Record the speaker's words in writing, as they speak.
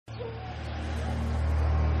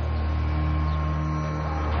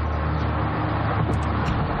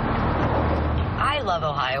love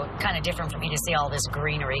Ohio. Kind of different for me to see all this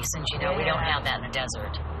greenery since, you know, we don't have that in the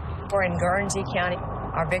desert. We're in Guernsey County.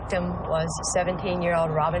 Our victim was 17-year-old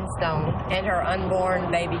Robin Stone and her unborn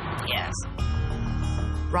baby. Yes.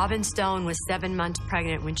 Robin Stone was 7 months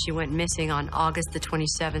pregnant when she went missing on August the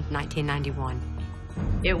 27th, 1991.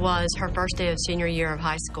 It was her first day of senior year of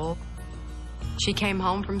high school. She came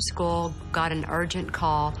home from school, got an urgent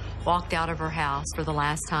call, walked out of her house for the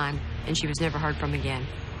last time, and she was never heard from again.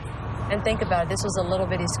 And think about it, this was a little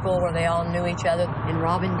bitty school where they all knew each other, and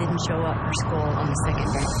Robin didn't show up for school on the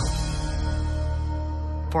second day.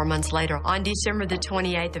 4 months later, on December the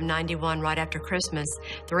 28th of 91, right after Christmas,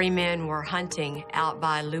 3 men were hunting out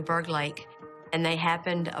by Luberg Lake, and they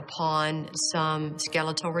happened upon some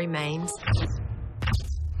skeletal remains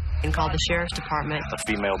and called the sheriff's department. A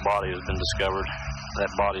female body has been discovered. That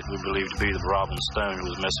body we believe to be the Robin Stone who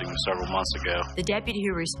was missing several months ago. The deputy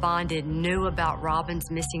who responded knew about Robin's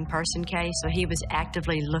missing person case, so he was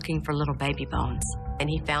actively looking for little baby bones. And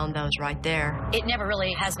he found those right there. It never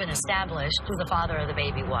really has been established who the father of the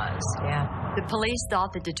baby was. Yeah. The police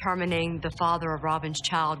thought that determining the father of Robin's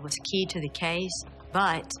child was key to the case,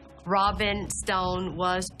 but Robin Stone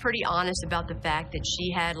was pretty honest about the fact that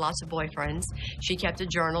she had lots of boyfriends. She kept a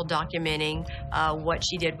journal documenting what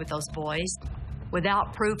she did with those boys.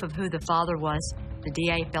 Without proof of who the father was, the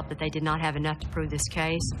DA felt that they did not have enough to prove this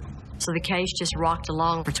case. So the case just rocked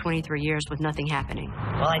along for 23 years with nothing happening.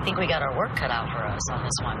 Well, I think we got our work cut out for us on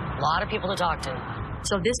this one. A lot of people to talk to.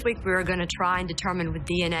 So this week we are going to try and determine with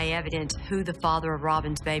DNA evidence who the father of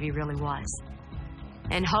Robin's baby really was.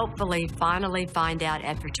 And hopefully finally find out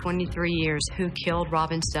after 23 years who killed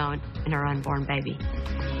Robin Stone and her unborn baby.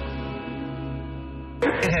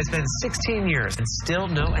 It has been 16 years and still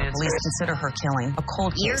no answer. Police consider her killing a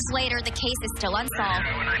cold case. Years later, the case is still unsolved.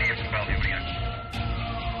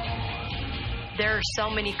 There are so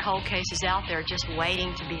many cold cases out there just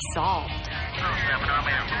waiting to be solved.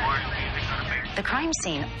 The crime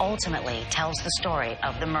scene ultimately tells the story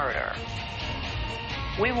of the murder.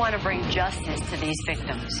 We want to bring justice to these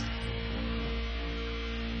victims.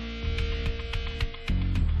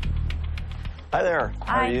 Hi there.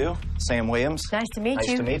 How Hi. are you? Sam Williams. Nice to meet you.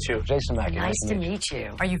 Nice to meet you. Jason Mackey. Nice to meet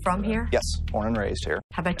you. Are you from here? Yes, born and raised here.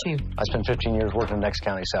 How about you? I spent 15 years working in Next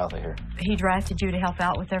County south of here. He drafted you to help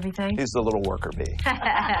out with everything? He's the little worker bee.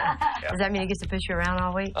 Does that mean he gets to push you around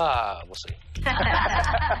all week? We'll see.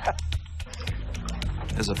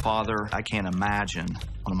 As a father, I can't imagine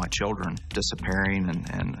one of my children disappearing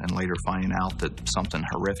and later finding out that something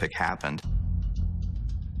horrific happened.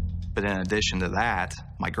 But in addition to that,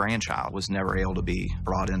 my grandchild was never able to be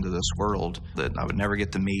brought into this world that I would never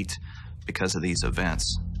get to meet because of these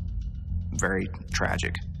events. Very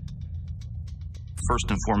tragic. First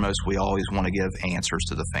and foremost, we always want to give answers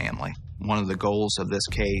to the family. One of the goals of this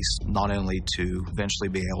case, not only to eventually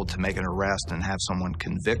be able to make an arrest and have someone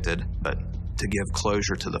convicted, but to give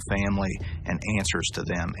closure to the family and answers to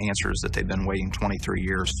them, answers that they've been waiting 23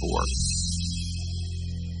 years for.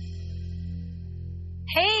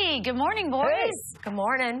 Hey, good morning, boys. Hey. Good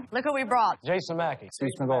morning. Look who we brought. Jason Mackey. Steve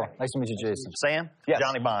Spingola. Nice to meet you, Jason. Sam? Yes.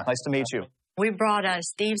 Johnny Bond. Nice to meet you. We brought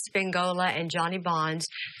Steve Spingola and Johnny Bonds,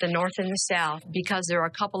 the North and the South, because there are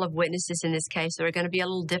a couple of witnesses in this case that are going to be a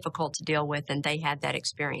little difficult to deal with, and they had that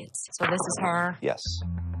experience. So this is her. Yes.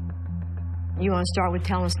 You want to start with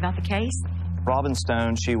telling us about the case? Robin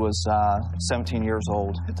Stone, she was 17 years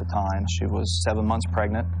old at the time. She was 7 months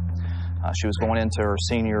pregnant. She was going into her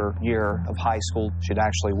senior year of high school. She'd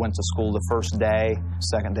actually went to school the first day.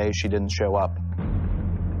 Second day, she didn't show up.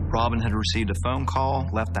 Robin had received a phone call,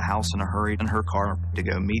 left the house in a hurry in her car to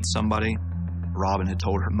go meet somebody. Robin had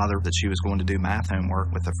told her mother that she was going to do math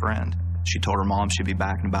homework with a friend. She told her mom she'd be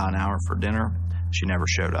back in about an hour for dinner. She never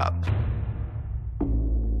showed up.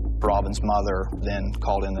 Robin's mother then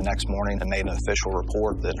called in the next morning and made an official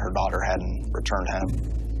report that her daughter hadn't returned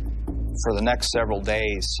home. For the next several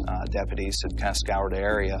days, deputies had kind of scoured the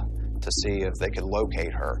area to see if they could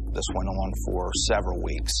locate her. This went on for several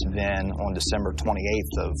weeks. Then on December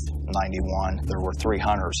 28th of 91, there were 3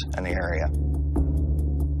 hunters in the area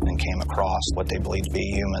and came across what they believed to be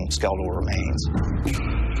human skeletal remains.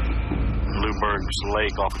 Luberg's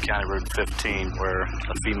Lake off of County Road 15, where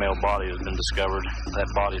a female body has been discovered. That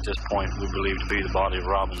body at this point we believe to be the body of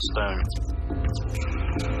Robin Stone.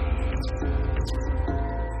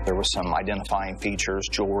 There were some identifying features,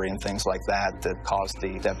 jewelry and things like that, that caused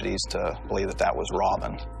the deputies to believe that that was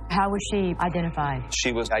Robin. How was she identified?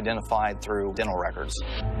 She was identified through dental records.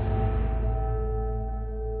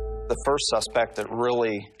 The first suspect that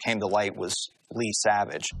really came to light was Lee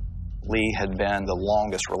Savage. Lee had been the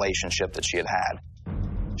longest relationship that she had had.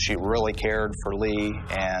 She really cared for Lee,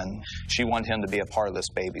 and she wanted him to be a part of this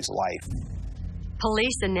baby's life.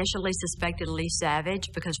 Police initially suspected Lee Savage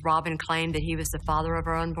because Robin claimed that he was the father of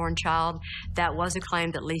her unborn child. That was a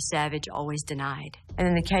claim that Lee Savage always denied. And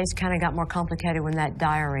then the case kind of got more complicated when that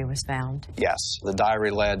diary was found. Yes, the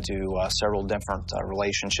diary led to several different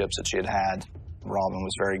relationships that she had had. Robin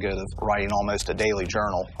was very good at writing almost a daily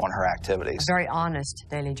journal on her activities. A very honest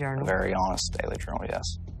daily journal. A very honest daily journal, yes.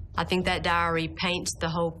 I think that diary paints the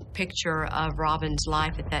whole picture of Robin's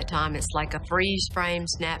life at that time. It's like a freeze-frame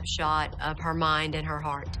snapshot of her mind and her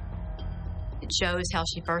heart. It shows how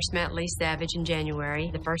she first met Lee Savage in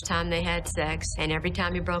January, the first time they had sex, and every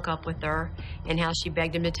time he broke up with her, and how she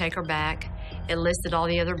begged him to take her back. It listed all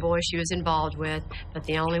the other boys she was involved with, but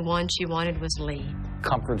the only one she wanted was Lee.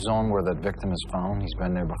 Comfort zone where the victim is found. He's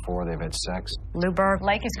been there before. They've had sex. Luberg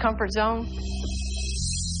Lake is comfort zone.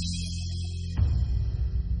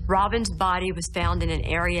 Robin's body was found in an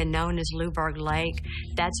area known as Luberg Lake.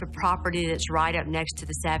 That's a property that's right up next to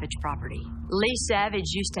the Savage property. Lee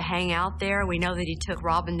Savage used to hang out there. We know that he took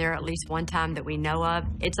Robin there at least one time that we know of.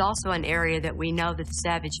 It's also an area that we know that the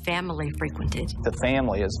Savage family frequented. The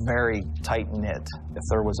family is very tight-knit. If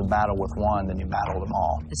there was a battle with one, then you battled them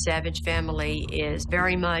all. The Savage family is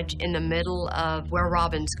very much in the middle of where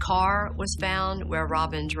Robin's car was found, where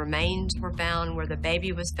Robin's remains were found, where the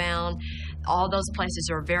baby was found. All those places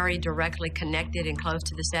are very directly connected and close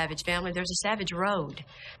to the Savage family. There's a Savage Road,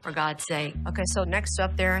 for God's sake. Okay, so next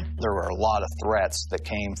up there. There were a lot of threats that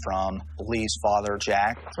came from Lee's father,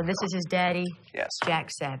 Jack. So this is his daddy? Yes. Jack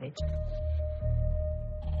Savage.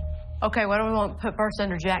 Okay, what do we want to put first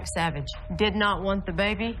under Jack Savage? Did not want the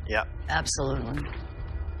baby? Yep. Absolutely.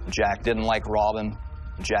 Jack didn't like Robin.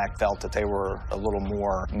 Jack felt that they were a little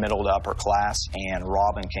more middle to upper class, and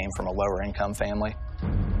Robin came from a lower income family.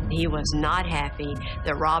 He was not happy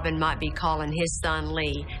that Robin might be calling his son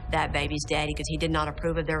Lee that baby's daddy because he did not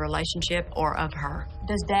approve of their relationship or of her.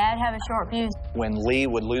 Does Dad have a short fuse? When Lee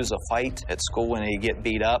would lose a fight at school and he'd get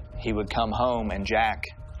beat up, he would come home and Jack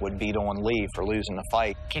would beat on Lee for losing the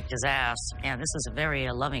fight. Kicked his ass. Yeah, this is a very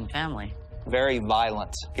loving family. Very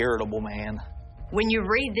violent, irritable man. When you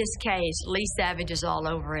read this case, Lee Savage is all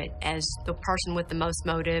over it as the person with the most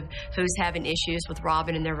motive who's having issues with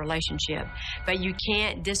Robin in their relationship. But you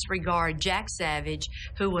can't disregard Jack Savage,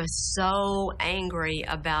 who was so angry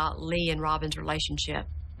about Lee and Robin's relationship.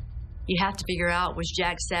 You have to figure out, was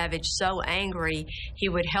Jack Savage so angry he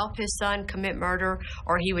would help his son commit murder,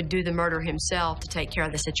 or he would do the murder himself to take care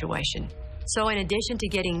of the situation? So in addition to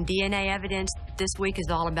getting DNA evidence, this week is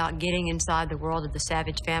all about getting inside the world of the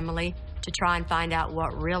Savage family to try and find out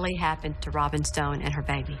what really happened to Robin Stone and her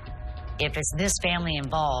baby. If it's this family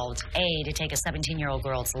involved, A, to take a 17-year-old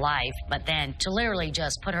girl's life, but then to literally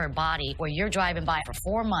just put her body where you're driving by for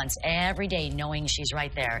 4 months every day knowing she's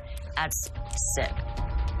right there, that's sick.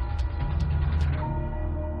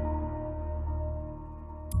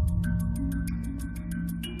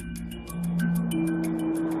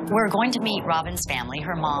 We're going to meet Robin's family,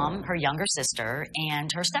 her mom, her younger sister,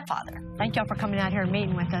 and her stepfather. Thank y'all for coming out here and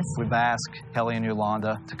meeting with us. We've asked Kelly and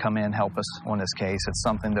Yolanda to come in and help us on this case. It's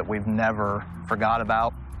something that we've never forgot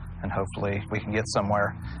about, and hopefully we can get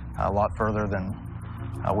somewhere a lot further than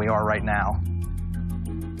we are right now.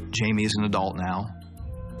 Jamie's an adult now.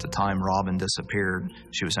 At the time Robin disappeared,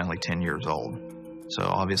 she was only 10 years old. So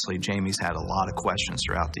obviously Jamie's had a lot of questions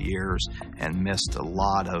throughout the years and missed a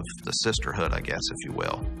lot of the sisterhood, I guess, if you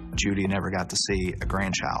will. Judy never got to see a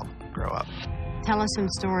grandchild grow up. Tell us some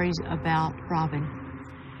stories about Robin.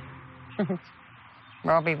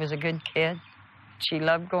 Robbie was a good kid. She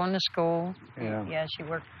loved going to school. Yeah. She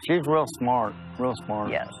worked. She's real smart, real smart.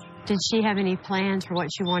 Yes. Did she have any plans for what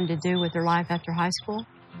she wanted to do with her life after high school?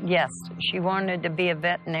 Yes, she wanted to be a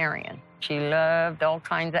veterinarian. She loved all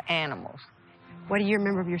kinds of animals. What do you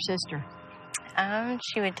remember of your sister?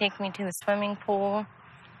 She would take me to the swimming pool.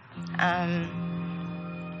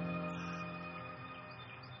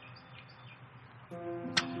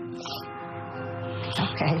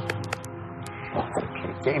 Okay.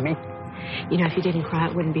 Okay, Jamie. You know, if you didn't cry,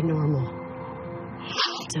 it wouldn't be normal.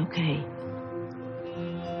 It's okay.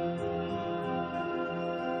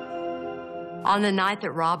 On the night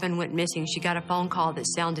that Robin went missing, she got a phone call that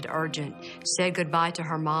sounded urgent, said goodbye to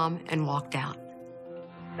her mom, and walked out.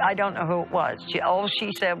 I don't know who it was. All she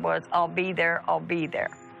said was, "I'll be there, I'll be there."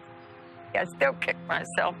 I still kick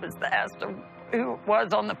myself as to ask who it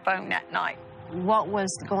was on the phone that night. What was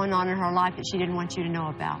going on in her life that she didn't want you to know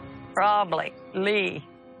about? Probably Lee.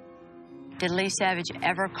 Did Lee Savage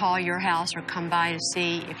ever call your house or come by to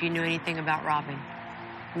see if you knew anything about Robin?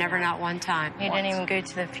 Never, not one time. He didn't even go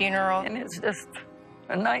to the funeral. And it's just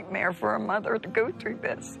a nightmare for a mother to go through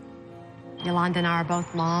this. Yolanda and I are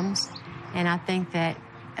both moms, and I think that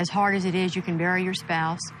as hard as it is, you can bury your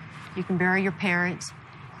spouse, you can bury your parents,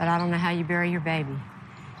 but I don't know how you bury your baby.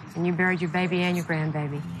 And you buried your baby and your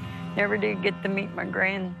grandbaby. Never did get to meet my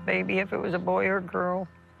grandbaby if it was a boy or a girl.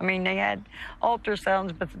 I mean, they had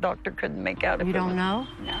ultrasounds, but the doctor couldn't make out if You it don't was... know?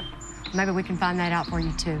 No. Maybe we can find that out for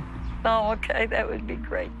you, too. Oh, okay, that would be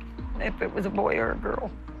great if it was a boy or a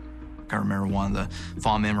girl. I remember one of the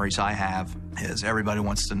fond memories I have is everybody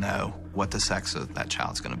wants to know what the sex of that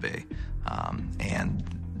child's going to be, and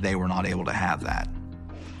they were not able to have that.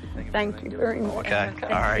 Thank you very much. Okay, all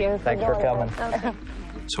right. Thanks for coming.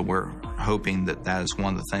 So we're hoping that that is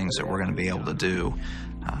one of the things that we're going to be able to do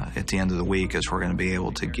at the end of the week, is we're going to be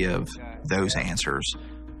able to give those answers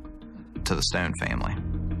to the Stone family.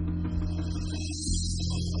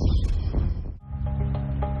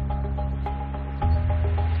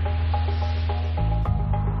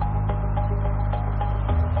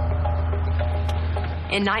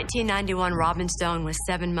 In 1991, Robin Stone was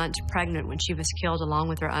 7 months pregnant when she was killed along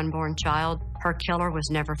with her unborn child. Her killer was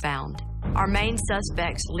never found. Our main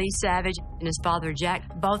suspects, Lee Savage and his father Jack,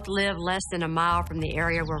 both live less than a mile from the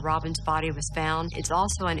area where Robin's body was found. It's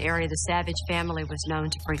also an area the Savage family was known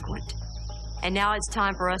to frequent. And now it's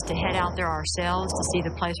time for us to head out there ourselves to see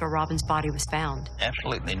the place where Robin's body was found.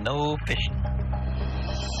 Absolutely no fishing.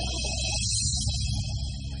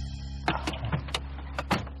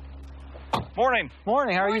 Morning.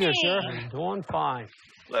 Morning. How are you there, Sheriff? Doing fine.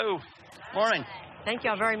 Hello. Morning. Thank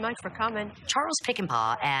y'all very much for coming. Charles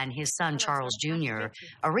Pickenpaugh and his son Charles Jr.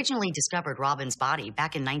 originally discovered Robin's body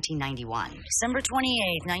back in 1991. December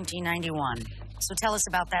 28th, 1991. So tell us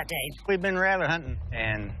about that day. We've been rabbit hunting,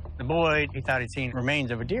 and the boy, he thought he'd seen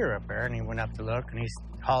remains of a deer up there, and he went up to look, and he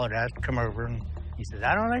hollered at us to come over, and he says,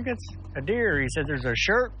 I don't think it's a deer. He said, there's a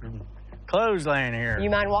shirt and clothes laying here.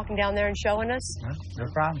 You mind walking down there and showing us? No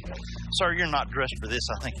problem. Sir, you're not dressed for this.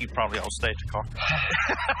 I think you probably ought to stay at the car.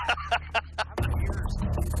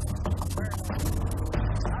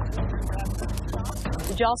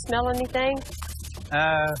 Did y'all smell anything?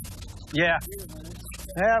 Yeah.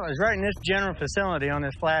 Yeah, it was right in this general facility on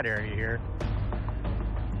this flat area here.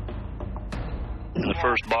 The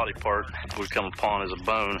first body part we come upon is a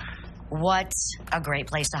bone. What a great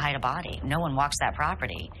place to hide a body. No one walks that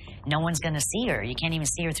property. No one's going to see her. You can't even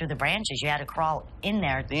see her through the branches. You had to crawl in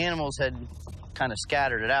there. The animals had kind of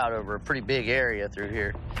scattered it out over a pretty big area through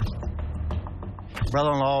here.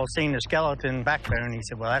 Brother-in-law seen the skeleton backbone. He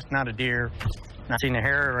said, well, that's not a deer. I seen the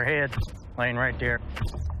hair of her head laying right there.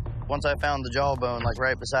 Once I found the jawbone, like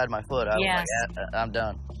right beside my foot, I was like, I'm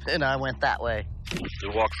done. And I went that way. We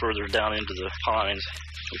walk further down into the pines,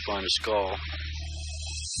 we find a skull.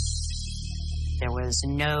 There was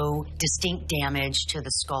no distinct damage to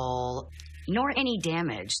the skull, nor any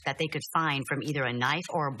damage that they could find from either a knife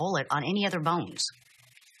or a bullet on any other bones.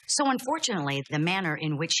 So unfortunately, the manner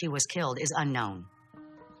in which she was killed is unknown.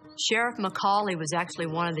 Sheriff McCauley was actually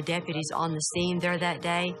one of the deputies on the scene there that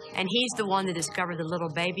day, and he's the one that discovered the little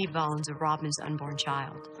baby bones of Robin's unborn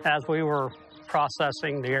child. As we were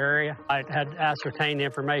processing the area, I had ascertained the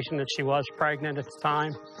information that she was pregnant at the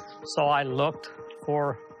time, so I looked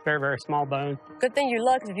for very, very small bone. Good thing you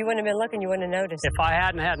looked. If you wouldn't have been looking, you wouldn't have noticed. If I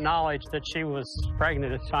hadn't had knowledge that she was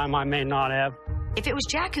pregnant at the time, I may not have. If it was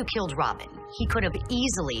Jack who killed Robin, he could have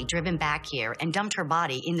easily driven back here and dumped her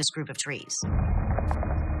body in this group of trees.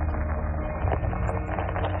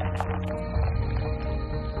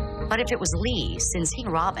 But if it was Lee, since he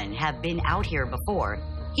and Robin have been out here before,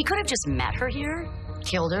 he could have just met her here,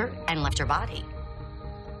 killed her, and left her body.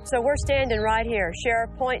 So we're standing right here.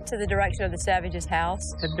 Sheriff, point to the direction of the Savage's house.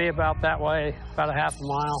 It'd be about that way, about a half a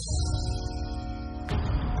mile.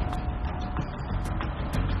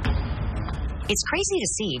 It's crazy to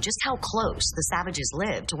see just how close the Savages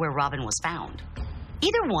lived to where Robin was found.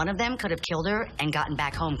 Either one of them could have killed her and gotten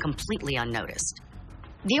back home completely unnoticed.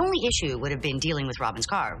 The only issue would have been dealing with Robin's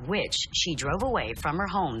car, which she drove away from her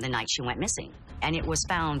home the night she went missing. And it was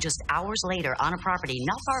found just hours later on a property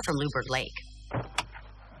not far from Luberg Lake.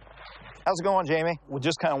 How's it going, Jamie? We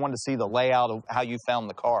just kind of wanted to see the layout of how you found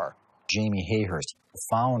the car. Jamie Hayhurst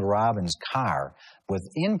found Robin's car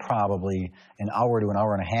within probably an hour to an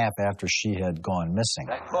hour and a half after she had gone missing.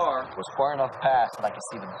 That car was far enough past that I could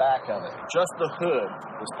see the back of it. Just the hood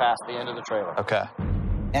was past the end of the trailer. Okay.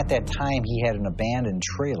 At that time, he had an abandoned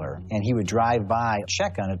trailer, and he would drive by,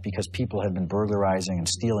 check on it, because people had been burglarizing and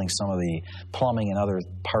stealing some of the plumbing and other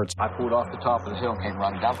parts. I pulled off the top of the hill and came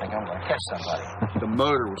running down thinking I'm going to catch somebody. The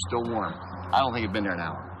motor was still warm. I don't think it'd been there an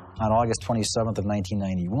hour. On August 27th of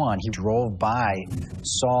 1991, he drove by,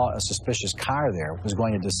 saw a suspicious car there, was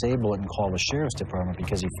going to disable it and call the sheriff's department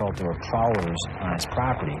because he felt there were prowlers on his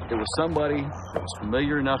property. It was somebody that was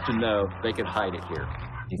familiar enough to know they could hide it here.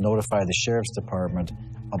 He notified the sheriff's department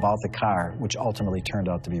about the car, which ultimately turned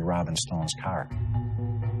out to be Robin Stone's car.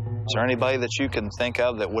 Is there anybody that you can think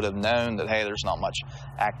of that would have known that, hey, there's not much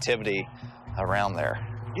activity around there?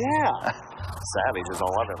 Yeah. Savage is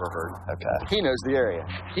all I've ever heard. Okay. He knows the area.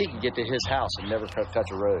 He can get to his house and never touch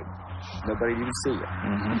a road. Nobody'd even see it.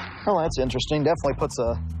 Mm-hmm. Oh, that's interesting. Definitely puts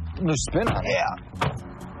a new spin on it. Yeah.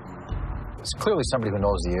 It's clearly somebody who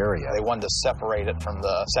knows the area. They wanted to separate it from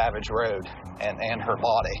the Savage Road and her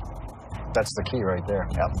body. That's the key right there.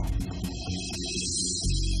 Yep.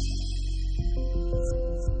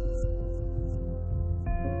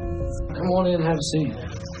 Come on in and have a seat.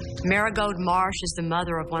 Marigold Marsh is the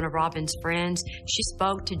mother of one of Robin's friends. She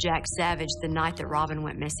spoke to Jack Savage the night that Robin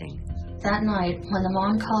went missing. That night, when the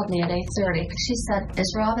mom called me at 8:30, she said, "Is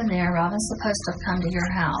Robin there? Robin's supposed to have come to your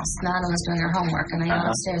house." Madeline was doing her homework, and I went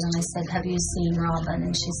upstairs and I said, "Have you seen Robin?"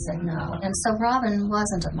 And she said, "No." And so Robin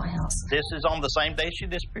wasn't at my house. This is on the same day she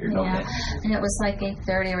disappeared? Yeah, Okay. and it was like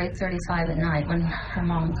 8:30 or 8:35 at night when her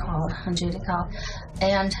mom called, when Judy called.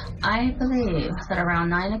 And I believe that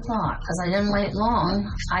around 9 o'clock, because I didn't wait long,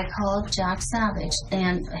 I called Jack Savage,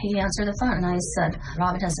 and he answered the phone, and I said,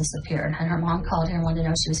 "Robin has disappeared." And her mom called here and wanted to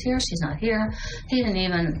know if she was here. She's not here. He didn't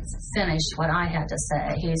even finish what I had to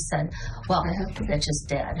say. He said, "Well, I hope the bitch is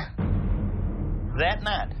dead." That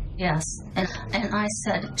night? Yes. And I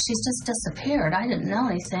said, "She's just disappeared. I didn't know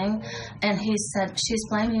anything." And he said, "She's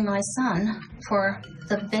blaming my son for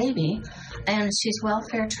the baby, and she's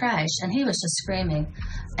welfare trash." And he was just screaming.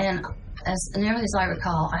 And as nearly as I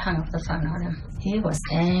recall, I hung up the phone on him. He was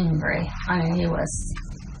angry. I mean, it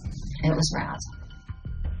was wrath.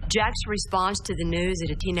 Jack's response to the news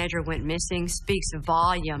that a teenager went missing speaks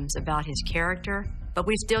volumes about his character, but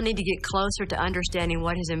we still need to get closer to understanding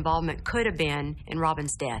what his involvement could have been in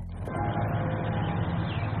Robin's death.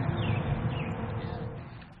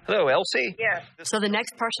 Hello, Elsie? Yes. So the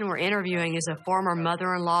next person we're interviewing is a former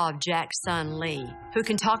mother-in-law of Jack's son, Lee, who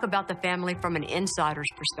can talk about the family from an insider's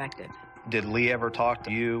perspective. Did Lee ever talk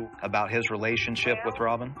to you about his relationship with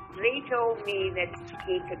Robin? Lee told me that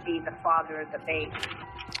he could be the father of the baby.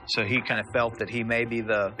 So he kind of felt that he may be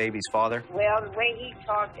the baby's father? Well, the way he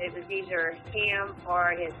talked, it was either him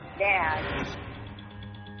or his dad.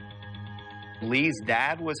 Lee's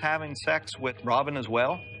dad was having sex with Robin as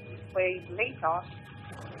well? The way Lee talked,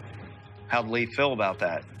 How'd Lee feel about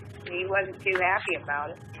that? he wasn't too happy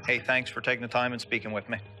about it. Hey, thanks for taking the time and speaking with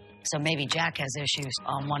me. So maybe Jack has issues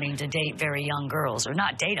on wanting to date very young girls, or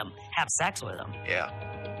not date them, have sex with them. Yeah.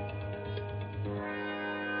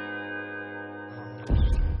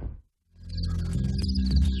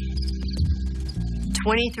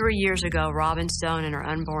 "23 years ago, Robin Stone and her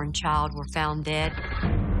unborn child were found dead,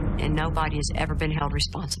 and nobody has ever been held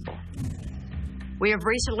responsible. We have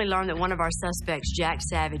recently learned that one of our suspects, Jack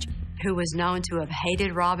Savage, who was known to have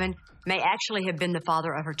hated Robin, may actually have been the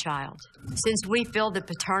father of her child. Since we feel that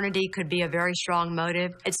paternity could be a very strong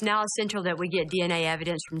motive, it's now essential that we get DNA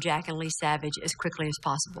evidence from Jack and Lee Savage as quickly as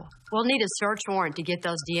possible. We'll need a search warrant to get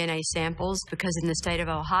those DNA samples because in the state of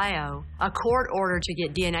Ohio, a court order to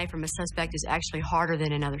get DNA from a suspect is actually harder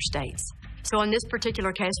than in other states. So in this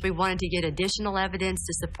particular case, we wanted to get additional evidence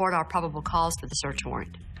to support our probable cause for the search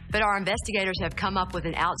warrant. But our investigators have come up with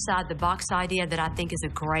an outside-the-box idea that I think is a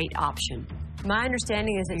great option. My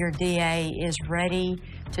understanding is that your DA is ready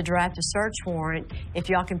to draft a search warrant if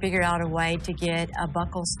y'all can figure out a way to get a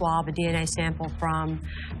buccal swab, a DNA sample from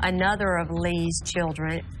another of Lee's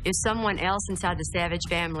children. If someone else inside the Savage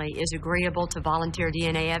family is agreeable to volunteer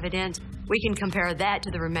DNA evidence, we can compare that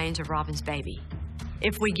to the remains of Robin's baby.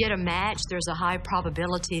 If we get a match, there's a high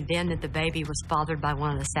probability then that the baby was fathered by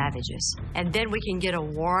one of the Savages. And then we can get a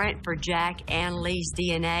warrant for Jack and Lee's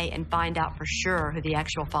DNA and find out for sure who the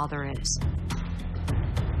actual father is.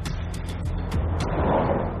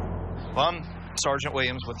 Well, I'm Sergeant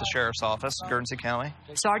Williams with the Sheriff's Office, Guernsey County.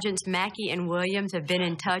 Sergeants Mackey and Williams have been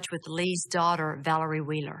in touch with Lee's daughter, Valerie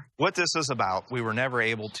Wheeler. What this is about, we were never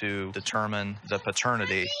able to determine the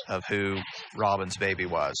paternity of who Robin's baby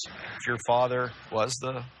was. If your father was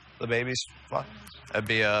the baby's father, it'd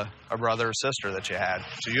be a brother or sister that you had.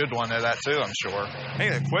 So you'd want to know that too, I'm sure. I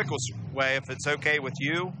think the quickest way, if it's okay with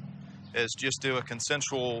you, is just do a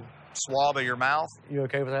consensual swab of your mouth. You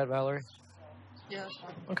okay with that, Valerie? Yes.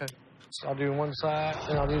 Okay. So I'll do one side,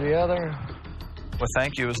 then I'll do the other. Well,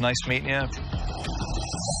 thank you. It was nice meeting you.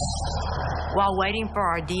 While waiting for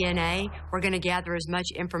our DNA, we're going to gather as much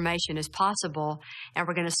information as possible, and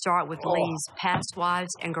we're going to start with Lee's past wives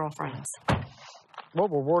and girlfriends. What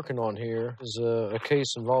we're working on here is a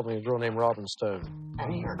case involving a girl named Robin Stone.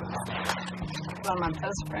 I'm here. One of my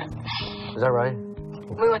best friends. Is that right?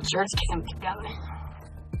 We went to church camp together.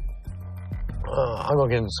 I'm going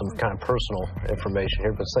to get into some kind of personal information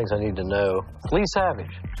here, but it's things I need to know. Lee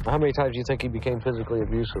Savage, how many times do you think he became physically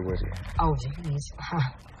abusive with you? Oh, jeez.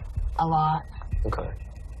 A lot. Okay.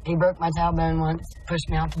 He broke my tailbone once, pushed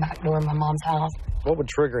me out the back door of my mom's house. What would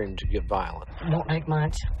trigger him to get violent? Don't take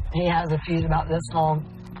much. He has a fuse about this long.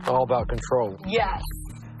 All about control. Yes.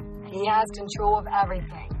 He has control of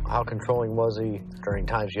everything. How controlling was he during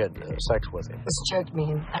times you had sex with him? Just choked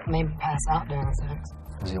me and made me pass out during sex.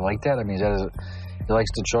 Does he like that? I mean, he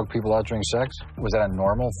likes to choke people out during sex? Was that a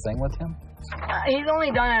normal thing with him? He's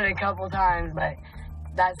only done it a couple times, but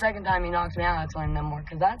that second time he knocked me out, that's when I no more,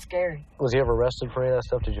 because that's scary. Was he ever arrested for any of that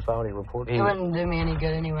stuff? Did you file any report? It wouldn't do me any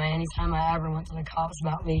good anyway. Anytime I ever went to the cops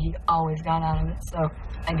about Lee, he always got out of it, so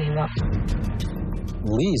I gave up.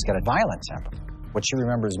 Lee's got a violent temper. What she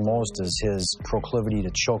remembers most is his proclivity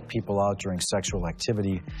to choke people out during sexual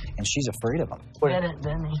activity, and she's afraid of him. He didn't,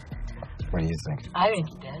 didn't he? What do you think? I think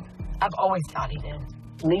he did. I've always thought he did.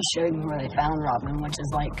 Lee showed me where they found Robin, which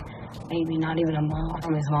is like maybe not even a mile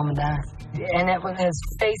from his mom and dad. And it was his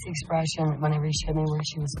face expression whenever he showed me where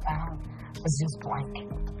she was found was just blank.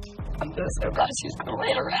 I'm just so glad she's going to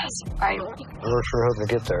lay her ass finally. We're sure hoping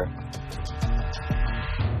to get there.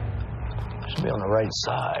 Should be on the right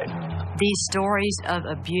side. These stories of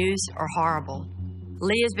abuse are horrible.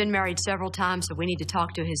 Lee has been married several times, so we need to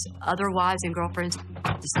talk to his other wives and girlfriends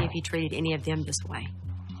to see if he treated any of them this way.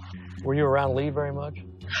 Were you around Lee very much?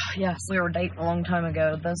 Yes, we were dating a long time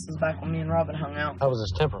ago. This is back when me and Robin hung out. How was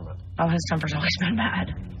his temperament? Oh, his temper's always been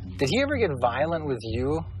bad. Did he ever get violent with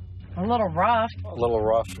you? A little rough. A little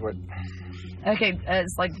rough? What? Okay,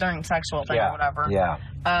 it's like during sexual thing or whatever. Yeah.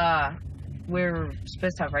 We were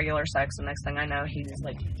supposed to have regular sex, and next thing I know, he was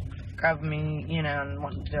like grabbing me, you know, and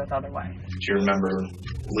wanting to do it the other way. Do you remember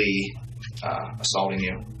Lee assaulting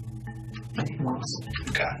you?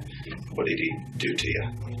 Okay. What did he do to you?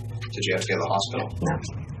 Did you have to go to the hospital? No.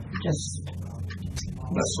 Just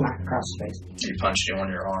smack across the face. He punched you on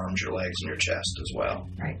your arms, your legs, and your chest as well.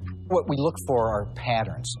 Right. What we look for are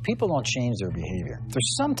patterns. People don't change their behavior.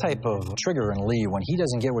 There's some type of trigger in Lee. When he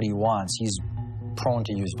doesn't get what he wants, he's prone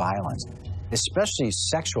to use violence, especially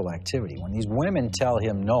sexual activity. When these women tell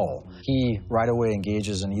him no, he right away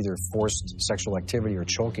engages in either forced sexual activity or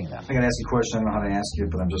choking them. I'm going to ask you a question. I don't know how to ask you,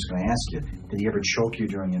 but I'm just going to ask you. Did he ever choke you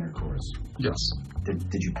during intercourse? Yes. Did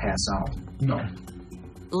you pass out? No.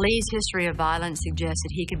 Lee's history of violence suggests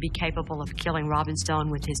that he could be capable of killing Robin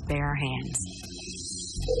Stone with his bare hands.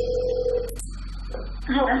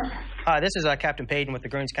 Hello. Hi, this is Captain Payton with the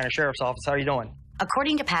Greens County Sheriff's Office. How are you doing?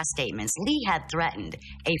 According to past statements, Lee had threatened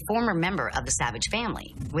a former member of the Savage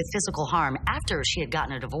family with physical harm after she had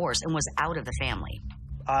gotten a divorce and was out of the family.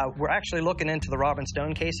 We're actually looking into the Robin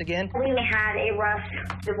Stone case again. We had a rough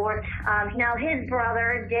divorce. Now, his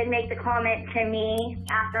brother did make the comment to me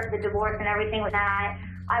after the divorce and everything with that.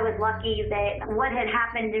 I was lucky that what had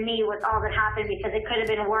happened to me was all that happened because it could have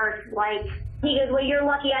been worse. Like, he goes, well, you're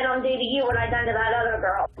lucky I don't do to you what I done to that other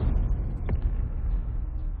girl.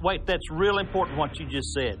 Wait, that's real important what you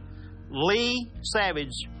just said. Lee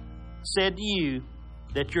Savage said to you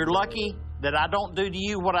that you're lucky that I don't do to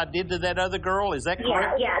you what I did to that other girl. Is that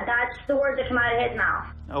correct? Yeah, that's the words that come out of his mouth.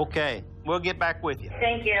 Okay, we'll get back with you.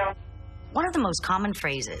 Thank you. One of the most common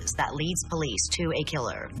phrases that leads police to a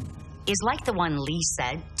killer is like the one Lee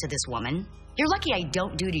said to this woman, "You're lucky I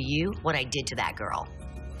don't do to you what I did to that girl."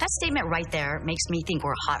 That statement right there makes me think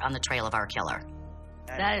we're hot on the trail of our killer.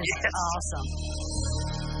 That is awesome.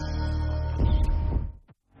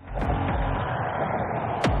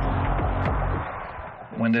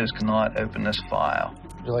 Windows cannot open this file.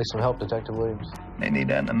 Would you like some help, Detective Williams? May need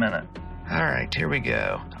that in a minute. All right, here we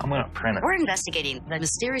go. I'm going to print it. We're investigating the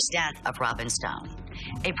mysterious death of Robin Stone,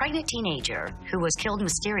 a pregnant teenager who was killed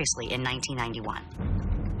mysteriously in 1991.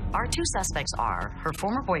 Our two suspects are her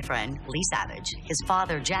former boyfriend, Lee Savage, his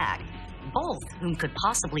father, Jack, both whom could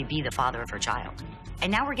possibly be the father of her child.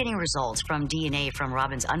 And now we're getting results from DNA from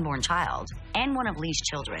Robin's unborn child and one of Lee's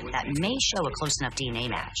children that may show a close enough DNA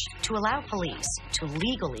match to allow police to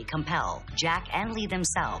legally compel Jack and Lee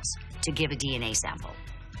themselves to give a DNA sample,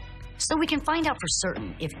 so we can find out for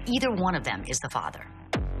certain if either one of them is the father.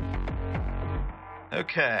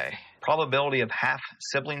 Okay. Probability of half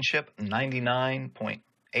siblingship,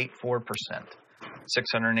 99.84%.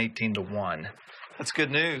 618 to 1. That's good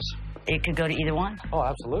news. It could go to either one. Oh,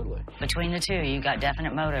 absolutely. Between the two, you got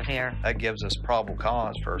definite motive here. That gives us probable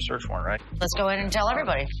cause for a search warrant, right? Let's go ahead and tell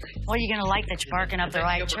everybody. Well, you're going to like that you're barking up the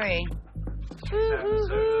right tree.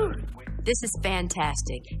 This is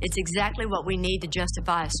fantastic. It's exactly what we need to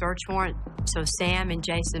justify a search warrant, so Sam and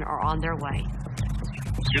Jason are on their way.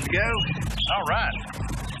 Good to go? All right.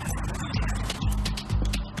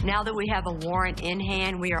 Now that we have a warrant in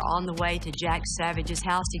hand, we are on the way to Jack Savage's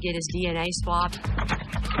house to get his DNA swab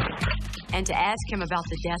and to ask him about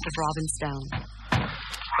the death of Robin Stone.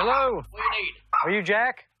 Hello. What do you need? Are you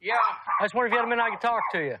Jack? Yeah. I just wondered if you had a minute I could talk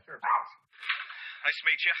to you. Sure. Nice to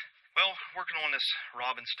meet you. Well, working on this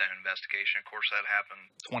Robin Stone investigation. Of course, that happened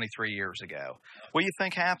 23 years ago. What do you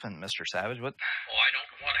think happened, Mr. Savage? What? Well, I don't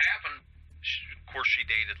know what happened. Of course, she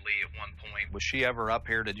dated Lee at one point. Was she ever up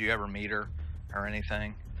here? Did you ever meet her or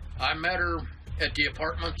anything? I met her at the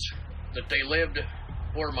apartments that they lived,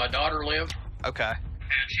 where my daughter lived. Okay.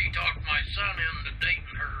 And she talked my son into dating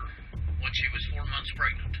her when she was 4 months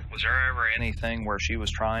pregnant. Was there ever anything where she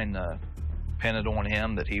was trying to pin it on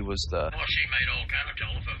him that he was the... Well, she made all kind of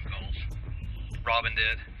telephone calls. Robin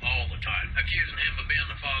did? All the time. Accusing him of being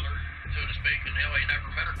the father, so to speak. And hell, he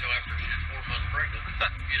never met her till after she was 4 months pregnant.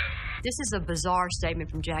 This is a bizarre statement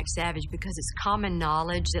from Jack Savage because it's common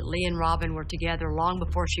knowledge that Lee and Robin were together long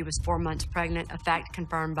before she was 4 months pregnant, a fact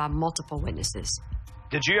confirmed by multiple witnesses.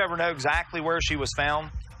 Did you ever know exactly where she was found?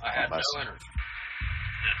 I had no interest.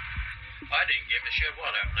 I didn't give a shit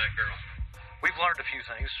what happened to that girl. We've learned a few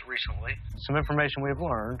things recently. Some information we've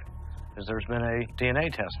learned is there's been a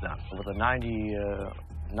DNA test done with a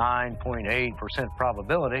 99.8%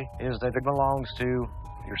 probability is that it belongs to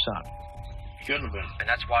your son. Couldn't have been. And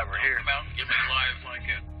that's why we're here. Come out and give me life like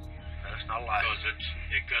that. That's not a lie. Because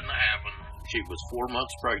it couldn't have happened. She was 4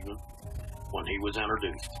 months pregnant when he was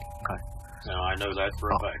introduced. Okay. Now, I know that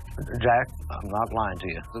for a fact. Jack, I'm not lying to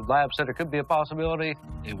you. The lab said it could be a possibility.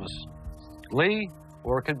 It was Lee,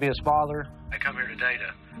 or it could be his father. I come here today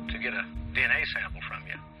to get a DNA sample from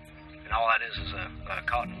you. And all that is a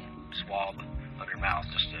cotton swab of your mouth,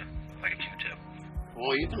 just to like a Q-tip.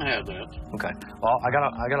 Well, you can have that. Okay. Well, I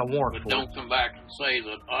got a warrant But for don't come back and say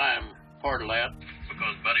that I'm part of that,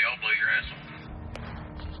 because, buddy, I'll blow your ass off.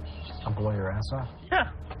 I'll blow your ass off? Yeah.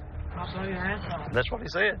 I'll blow your ass off. That's what he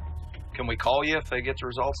said. Can we call you if they get the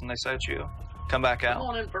results and they say it's you? Come back out. Come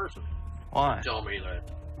on in person. Why? Tell me that.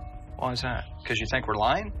 Why is that? Because you think we're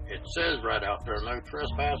lying? It says right out there, no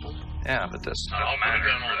trespassing. Yeah, but this... I'll put a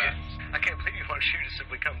gun on you. I can't believe you want to shoot us if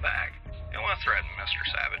we come back. You don't want to threaten Mr.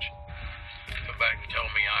 Savage. Come back and tell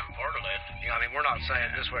me I'm part of that. You know, I mean, we're not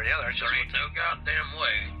saying this way or the other. It's just there ain't no goddamn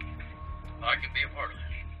way I can be a part of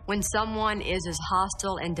this. When someone is as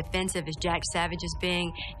hostile and defensive as Jack Savage is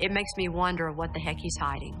being, it makes me wonder what the heck he's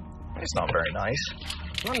hiding. He's not very nice.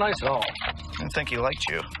 Not nice at all. I didn't think he liked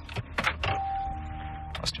you.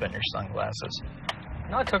 Must have been your sunglasses.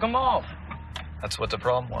 No, I took them off. That's what the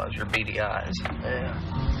problem was, your beady eyes. Yeah.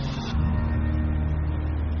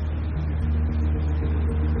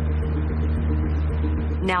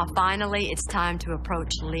 Now, finally, it's time to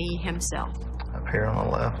approach Lee himself. Up here on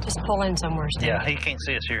the left. Just pull in somewhere, Steve. Yeah, he can't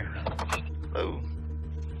see us here. Oh.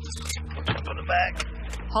 Put it back.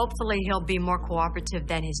 Hopefully, he'll be more cooperative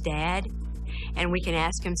than his dad, and we can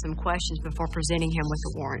ask him some questions before presenting him with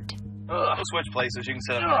a warrant. We'll switch places. You can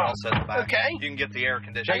sit up there, I'll sit in the back. Okay. You can get the air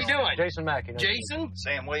conditioning. How you doing? Jason Mackey. Jason?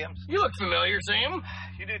 Sam Williams. You look familiar, Sam.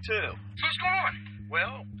 You do too. So what's going on?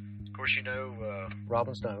 Well, of course, you know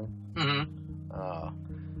Robin Stone. Mm-hmm.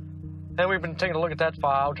 And we've been taking a look at that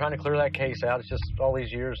file, trying to clear that case out. It's just all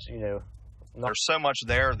these years, you know. There's so much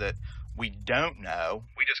there that we don't know.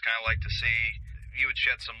 We just kind of like to see you would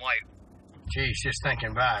shed some light. Geez, just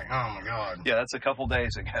thinking back. Oh, my God. Yeah, that's a couple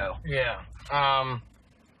days ago. Yeah.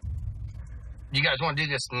 You guys want to do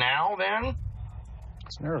this now, then?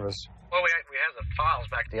 It's nervous. Well, we have the files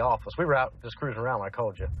back at the office. We were out just cruising around when I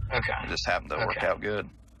called you. Okay. It just happened to work out good.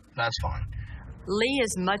 That's fine. Lee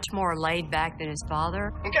is much more laid back than his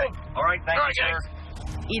father. Okay. All right, thank you, sir.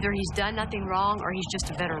 Either he's done nothing wrong or he's just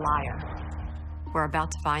a better liar. We're about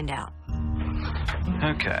to find out.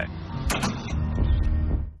 Okay.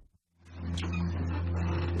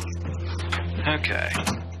 Okay.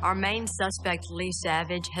 Our main suspect, Lee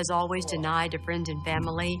Savage, has always denied to friends and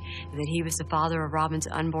family that he was the father of Robin's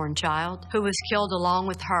unborn child, who was killed along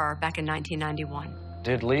with her back in 1991.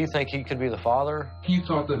 Did Lee think he could be the father? He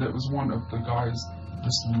thought that it was one of the guys,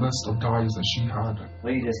 this list of guys that she had.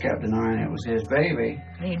 Lee just kept denying it was his baby.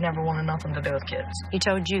 He never wanted nothing to do with kids. He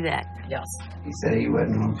told you that? Yes. He said he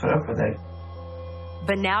wasn't going to put up with it.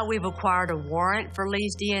 But now we've acquired a warrant for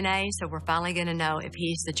Lee's DNA, so we're finally going to know if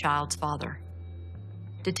he's the child's father.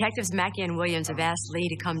 Detectives Mackey and Williams have asked Lee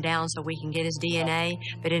to come down so we can get his DNA,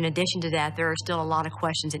 but in addition to that, there are still a lot of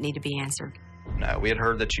questions that need to be answered. No, we had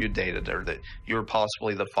heard that you dated her, that you were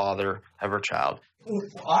possibly the father of her child.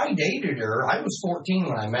 I dated her. I was 14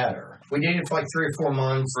 when I met her. We dated for like 3 or 4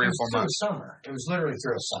 months. 3 or 4 months. Through a summer. It was literally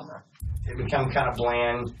through a summer. It became kind of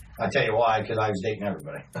bland. I'll tell you why, because I was dating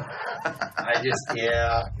everybody.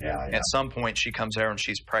 Yeah. At some point, she comes there and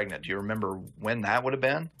she's pregnant. Do you remember when that would have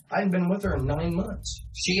been? I'd been with her in 9 months.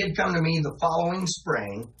 She had come to me the following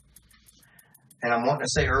spring, and I'm wanting to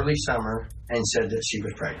say early summer, and said that she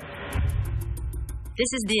was pregnant.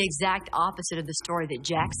 This is the exact opposite of the story that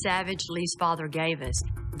Jack Savage, Lee's father, gave us,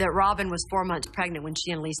 that Robin was 4 months pregnant when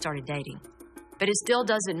she and Lee started dating. But it still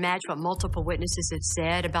doesn't match what multiple witnesses have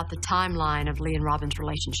said about the timeline of Lee and Robin's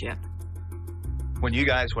relationship. When you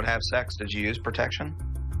guys would have sex, did you use protection?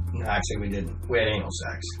 No, actually, we didn't. We had anal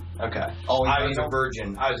sex. Okay. I was a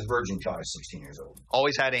virgin until I was 16 years old.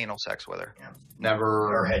 Always had anal sex with her? Yeah. Never...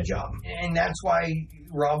 Or head job. And that's why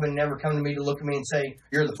Robin never come to me to look at me and say,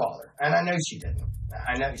 you're the father. And I know she didn't.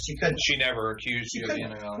 I know she couldn't. She never accused you of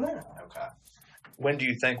anything? No. Okay. When do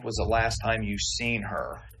you think was the last time you seen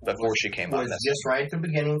her before she came up? It was just right at the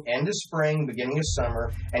beginning, end of spring, beginning of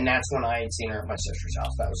summer, and that's when I had seen her at my sister's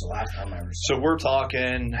house. That was the last time I ever saw her. So we're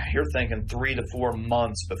talking, you're thinking 3 to 4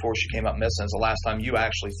 months before she came up missing is the last time you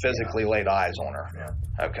actually physically laid eyes on her? Yeah.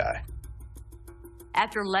 Okay.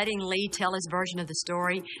 After letting Lee tell his version of the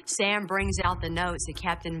story, Sam brings out the notes that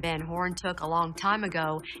Captain Van Horn took a long time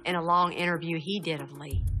ago in a long interview he did of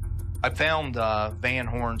Lee. I found Van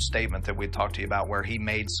Horn's statement that we talked to you about where he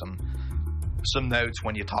made some notes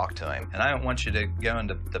when you talked to him. And I don't want you to go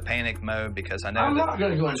into the panic mode because I know I'm that not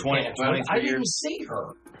going to go into panic mode. I didn't see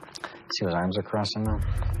her. See his arms are crossing now?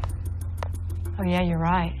 Oh, yeah, you're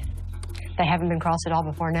right. They haven't been crossed at all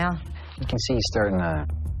before now. You can see he's starting to...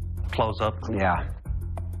 Close up? Yeah.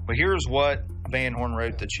 Well, here's what Van Horn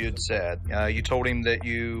wrote that you had said. You told him that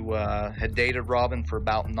you had dated Robin for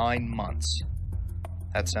about 9 months.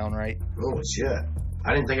 That sound right? Oh, shit.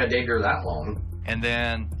 I didn't think I dated her that long. And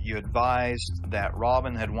then you advised that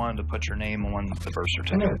Robin had wanted to put your name on the birth I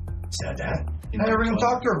certificate. never said that. I never even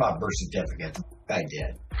talked to her about birth certificate. I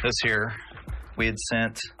did. This here, we had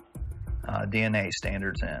sent DNA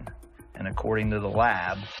standards in. And according to the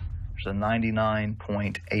lab, there's a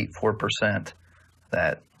 99.84%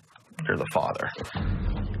 that you're the father.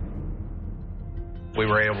 We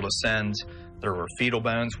were able to send, there were fetal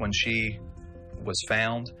bones when she was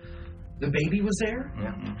found. The baby was there?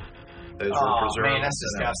 Mm-hmm. Those were preserved. Man, that's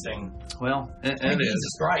disgusting. Well, it is.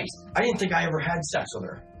 Jesus Christ. I didn't think I ever had sex with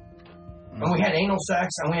her. And we had anal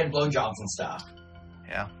sex and we had blowjobs and stuff.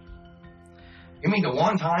 Yeah. You mean the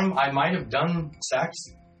one time I might have done sex?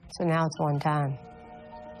 So now it's one time.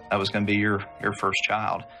 That was going to be your first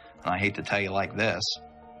child. And I hate to tell you like this.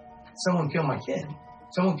 Someone killed my kid.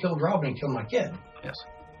 Someone killed Robin and killed my kid. Yes.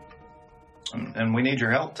 And we need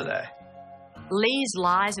your help today. Lee's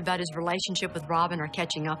lies about his relationship with Robin are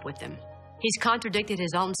catching up with him. He's contradicted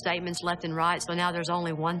his own statements left and right, so now there's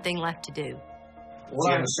only one thing left to do. Well,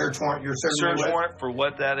 you have a search warrant. You're search warrant for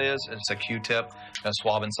what that is. It's a Q-tip. Gonna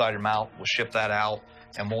swab inside your mouth. We'll ship that out,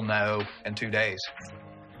 and we'll know in 2 days.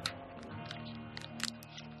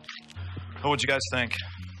 What'd you guys think?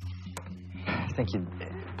 I think you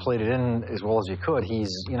played it in as well as you could. He's,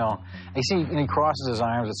 you know, you see, he crosses his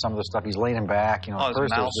arms at some of the stuff. He's leaning back, you know. Oh, his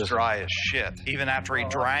mouth's dry as shit, even after he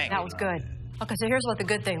drank. That was good. Okay, so here's what the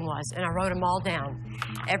good thing was, and I wrote them all down.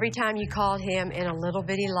 Every time you called him in a little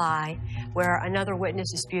bitty lie where another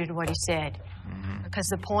witness disputed what he said. Because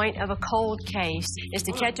the point of a cold case is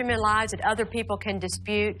to catch him in lies that other people can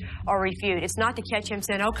dispute or refute. It's not to catch him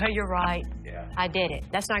saying, okay, you're right, I did it.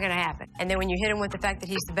 That's not going to happen. And then when you hit him with the fact that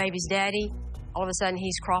he's the baby's daddy, all of a sudden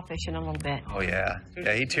he's crawfishing a little bit. Oh, yeah.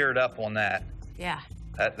 Yeah, he teared up on that. Yeah.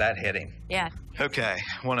 That hit him. Yeah. Okay,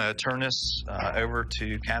 I want to turn this over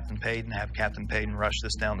to Captain Payton, have Captain Payton rush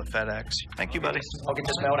this down to FedEx. Thank you, buddy. I'll get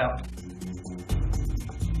this mailed out.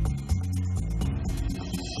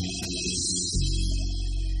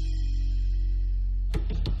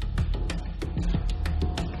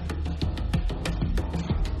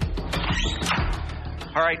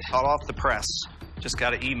 All right, hot off the press. Just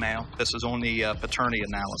got an email. This is on the paternity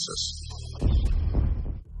analysis.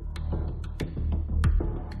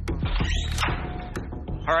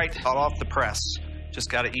 All right, hot off the press. Just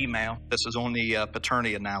got an email. This is on the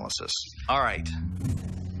paternity analysis. All right.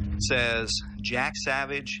 It says Jack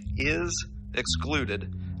Savage is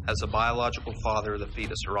excluded as the biological father of the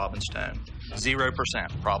fetus of Robin Stone. 0%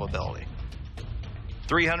 probability.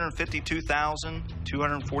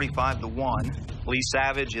 352,245 to 1. Lee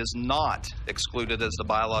Savage is not excluded as the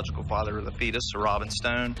biological father of the fetus to Robin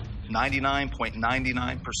Stone.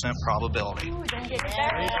 99.99% probability. Ooh,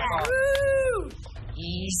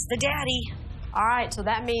 he's the daddy. All right, so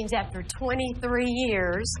that means after 23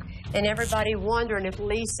 years, and everybody wondering if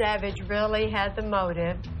Lee Savage really had the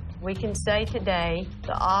motive, we can say today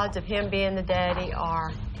the odds of him being the daddy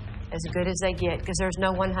are as good as they get, because there's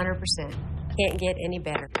no 100%. Can't get any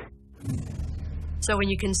better. So when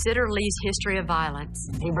you consider Lee's history of violence...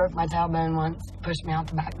 He broke my tailbone once, pushed me out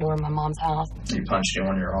the back door of my mom's house. He punched you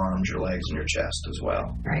on your arms, your legs, and your chest as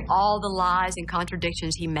well. Right. All the lies and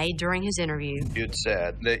contradictions he made during his interview. You had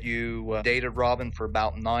said that you dated Robin for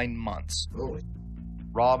about 9 months. Oh.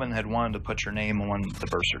 Robin had wanted to put your name on the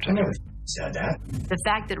birth certificate. Said that. The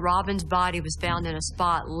fact that Robin's body was found in a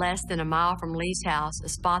spot less than a mile from Lee's house, a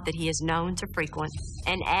spot that he is known to frequent,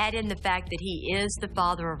 and add in the fact that he is the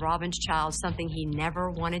father of Robin's child, something he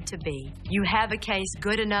never wanted to be. You have a case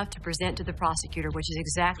good enough to present to the prosecutor, which is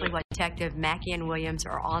exactly what Detective Mackey and Williams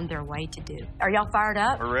are on their way to do. Are y'all fired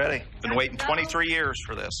up? We're ready. Been waiting 23 years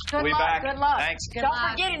for this. Good We'll luck, be back. good luck. Thanks.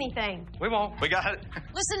 Don't forget anything. We won't. We got it.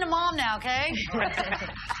 Listen to Mom now, okay?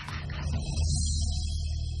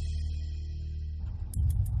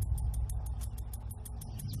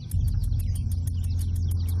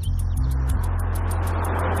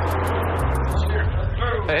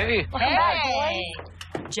 Hey. Hey.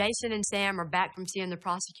 Jason and Sam are back from seeing the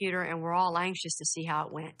prosecutor, and we're all anxious to see how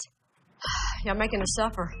it went. Y'all making us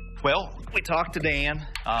suffer. Well, we talked to Dan.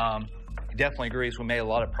 He definitely agrees we made a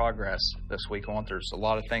lot of progress this week on. There's a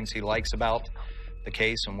lot of things he likes about the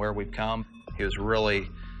case and where we've come. He was really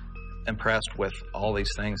impressed with all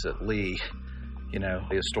these things that Lee, you know,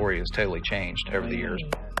 his story has totally changed over the years.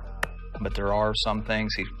 But there are some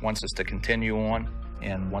things he wants us to continue on,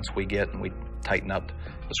 and once we get and we tighten up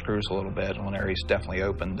the screws a little bit on there, he's definitely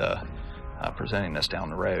open to presenting this down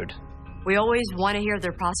the road. We always want to hear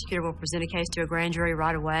the prosecutor will present a case to a grand jury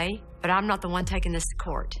right away, but I'm not the one taking this to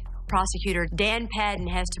court. Prosecutor Dan Padden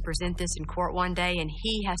has to present this in court one day, and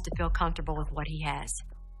he has to feel comfortable with what he has.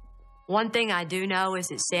 One thing I do know is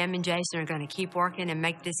that Sam and Jason are going to keep working and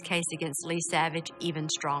make this case against Lee Savage even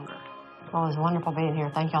stronger. Well, it was wonderful being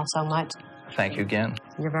here. Thank y'all so much. Thank you again.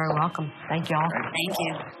 You're very welcome. Thank y'all. Thank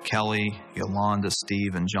you. Kelly, Yolanda,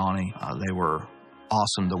 Steve, and Johnny, they were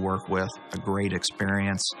awesome to work with, a great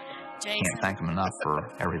experience. Jason. Can't thank them enough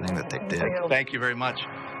for everything that they did. Thank you very much.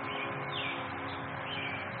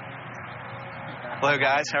 Hello,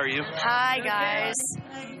 guys. How are you? Hi, guys.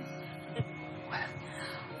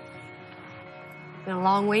 Been a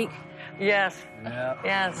long week? Yes. Yeah.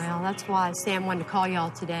 Yes. Well, that's why Sam wanted to call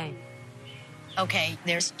y'all today. Okay,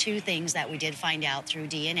 there's 2 things that we did find out through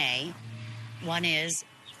DNA. One is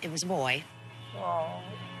it was a boy. Oh.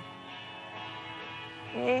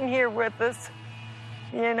 He ain't here with us,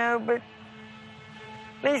 you know, but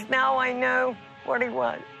at least now I know what he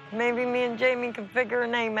was. Maybe me and Jamie can figure a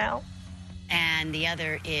name out. And the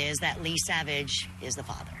other is that Lee Savage is the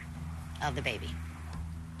father of the baby.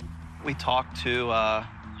 We talked to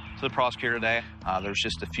the prosecutor today. There's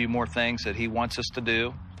just a few more things that he wants us to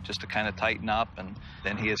do, just to kind of tighten up, and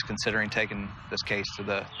then he is considering taking this case to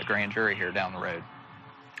the grand jury here down the road.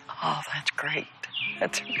 Oh, that's great.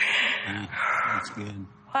 That's good.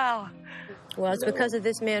 Wow. Well, it's because of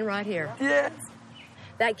this man right here. Yes.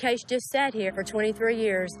 That case just sat here for 23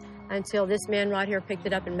 years until this man right here picked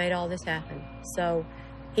it up and made all this happen. So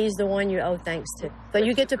he's the one you owe thanks to. But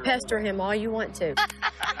you get to pester him all you want to.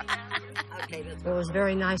 It was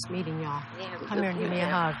very nice meeting y'all. Yeah, Come here and give me a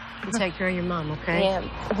hug. And take care of your mom, okay? Yeah.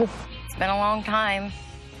 It's been a long time,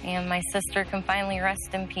 and my sister can finally rest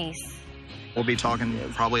in peace. We'll be talking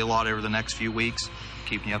probably a lot over the next few weeks,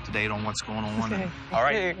 keeping you up to date on what's going on. All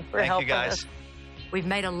right. Thank you, guys. We've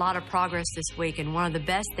made a lot of progress this week, and one of the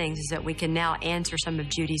best things is that we can now answer some of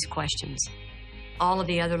Judy's questions. All of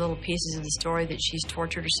the other little pieces of the story that she's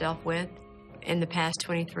tortured herself with in the past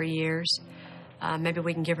 23 years, maybe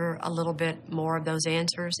we can give her a little bit more of those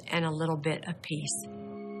answers and a little bit of peace.